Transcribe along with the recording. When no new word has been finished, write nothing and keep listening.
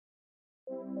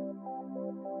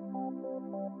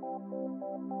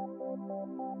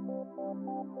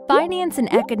Finance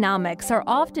and economics are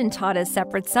often taught as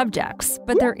separate subjects,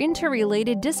 but they're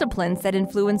interrelated disciplines that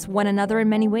influence one another in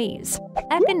many ways.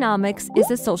 Economics is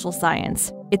a social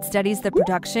science. It studies the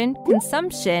production,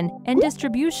 consumption, and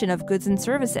distribution of goods and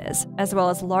services, as well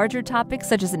as larger topics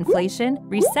such as inflation,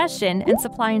 recession, and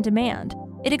supply and demand.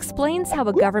 It explains how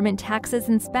a government taxes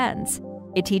and spends.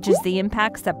 It teaches the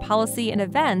impacts that policy and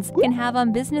events can have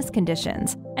on business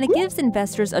conditions, and it gives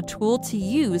investors a tool to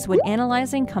use when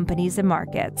analyzing companies and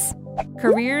markets.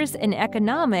 Careers in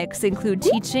economics include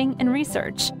teaching and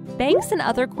research. Banks and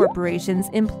other corporations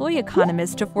employ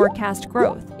economists to forecast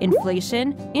growth,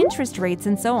 inflation, interest rates,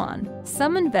 and so on.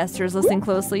 Some investors listen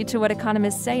closely to what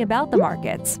economists say about the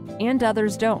markets, and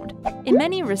others don't. In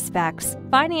many respects,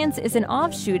 finance is an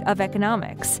offshoot of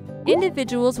economics.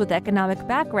 Individuals with economic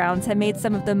backgrounds have made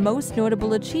some of the most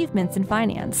notable achievements in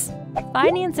finance.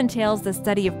 Finance entails the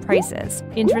study of prices,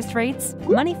 interest rates,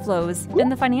 money flows,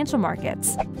 and the financial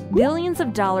markets. Billions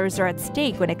of dollars are at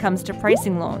stake when it comes to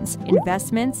pricing loans,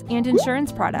 investments, and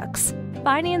insurance products.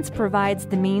 Finance provides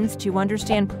the means to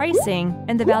understand pricing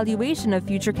and the valuation of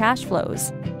future cash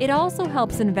flows. It also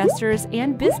helps investors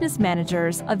and business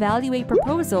managers evaluate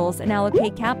proposals and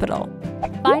allocate capital.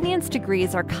 Finance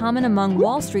degrees are common among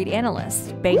Wall Street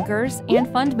analysts, bankers, and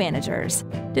fund managers.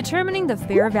 Determining the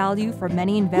fair value for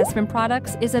many investment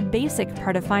products is a basic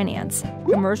part of finance.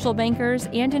 Commercial bankers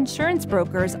and insurance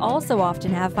brokers also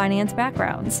often have finance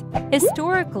backgrounds.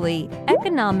 Historically,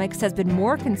 economics has been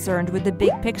more concerned with the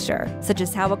big picture, such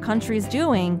as how a country is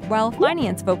doing, while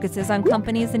finance focuses on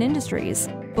companies and industries.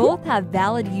 Both have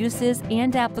valid uses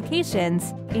and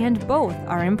applications, and both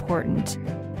are important.